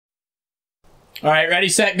All right, ready,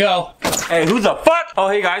 set, go. Hey, who the fuck? Oh,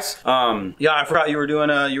 hey guys. Yeah, I forgot you were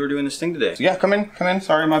doing this thing today. So yeah, come in.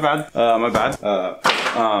 Sorry, my bad. So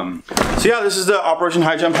yeah, this is the Operation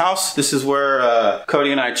High Jump house. This is where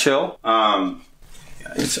Cody and I chill. Yeah,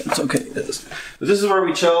 it's okay. This is where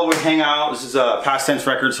we chill, we hang out. This is Past Tense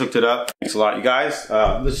Records hooked it up. Thanks a lot, you guys.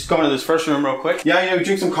 Let's just go into this first room real quick. Yeah, you know, we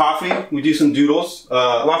drink some coffee. We do some doodles.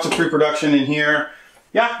 Lots of pre-production in here.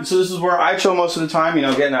 Yeah, so this is where I chill most of the time, you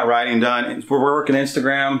know, getting that writing done. We're working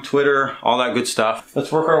Instagram, Twitter, all that good stuff.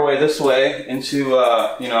 Let's work our way this way into,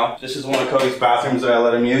 you know, this is one of Cody's bathrooms that I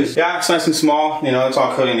let him use. Yeah, it's nice and small, you know, it's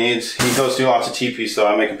all Cody needs. He goes through lots of teepees, so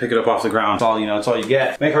I make him pick it up off the ground. It's all, you know, it's all you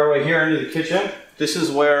get. Make our way here into the kitchen. This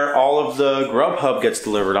is where all of the Grubhub gets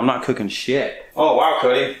delivered. I'm not cooking shit. Oh, wow,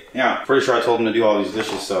 Cody. Yeah, pretty sure I told him to do all these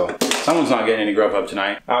dishes, so someone's not getting any Grubhub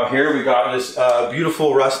tonight. Out here, we got this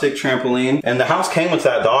beautiful rustic trampoline. And the house came with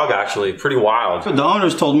that dog, actually. Pretty wild. The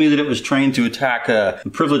owners told me that it was trained to attack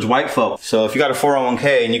privileged white folk. So if you got a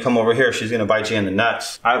 401k and you come over here, she's going to bite you in the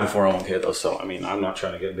nuts. I have a 401k, though, so, I mean, I'm not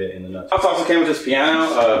trying to get bit in the nuts. House also came with this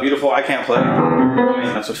piano. Beautiful. I can't play. I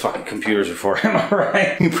mean, that's what fucking computers are for, am I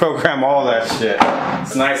right? You program all that shit.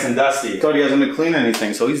 It's nice and dusty. Cody hasn't been cleaning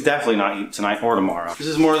anything, so he's definitely not eating tonight or tomorrow. This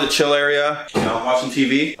is more of the chill area, you know, watching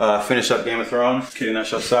TV. Finish up Game of Thrones. Kidding, that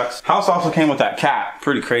show sucks. House also came with that cat.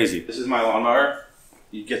 Pretty crazy. This is my lawnmower.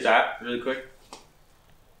 You get that really quick?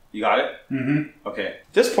 You got it? Mm-hmm. Okay.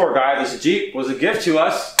 This poor guy, this Jeep, was a gift to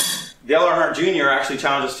us. Dale Earnhardt Jr. actually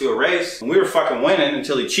challenged us to a race, and we were fucking winning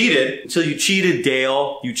until he cheated. Until you cheated,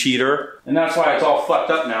 Dale, you cheater. And that's why it's all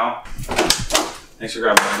fucked up now. Thanks for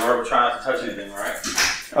grabbing the door. We're trying not to touch anything, all right?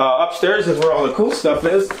 Upstairs is where all the cool stuff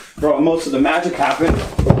is, where most of the magic happened.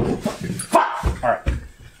 Fuck! All right.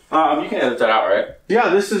 You can edit that out, right? Yeah,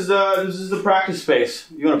 this is the practice space.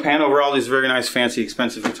 You want to pan over all these very nice, fancy,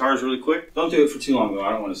 expensive guitars really quick? Don't do it for too long, though.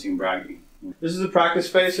 I don't want to seem braggy. This is the practice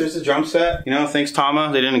space. There's the drum set. You know, thanks,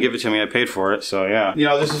 Tama. They didn't give it to me. I paid for it, so yeah. You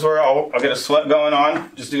know, this is where I'll get a sweat going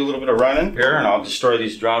on. Just do a little bit of running here, and I'll destroy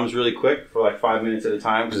these drums really quick for like 5 minutes at a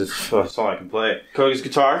time, because that's all I can play. Cody's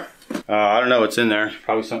guitar. I don't know what's in there.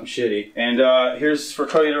 Probably something shitty. And here's for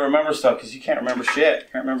Cody to remember stuff, because you can't remember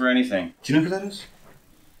shit. Can't remember anything. Do you know who that is?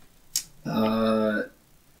 I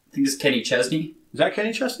think it's Kenny Chesney. Is that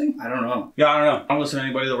Kenny Chesney? I don't know. Yeah, I don't know. I don't listen to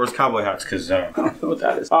anybody that wears cowboy hats, because I don't know what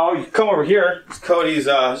that is. Oh, you come over here. It's Cody's,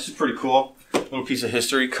 this is pretty cool. Little piece of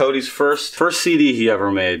history. Cody's first CD he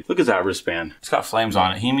ever made. Look at that wristband. It's got flames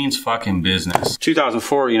on it. He means fucking business.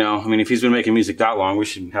 2004, you know, I mean, if he's been making music that long, we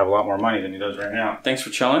should have a lot more money than he does right now. Thanks for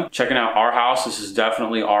chilling. Checking out our house. This is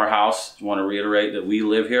definitely our house. I want to reiterate that we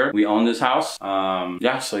live here. We own this house.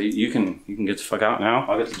 Yeah, so you can get the fuck out now.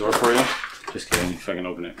 I'll get the door for you. Just kidding, you fucking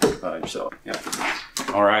open it yourself. Yeah.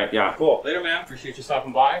 All right, yeah. Cool. Later, man. Appreciate you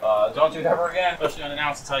stopping by. Don't do it ever again, especially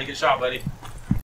unannounced. That's how you get shot, buddy.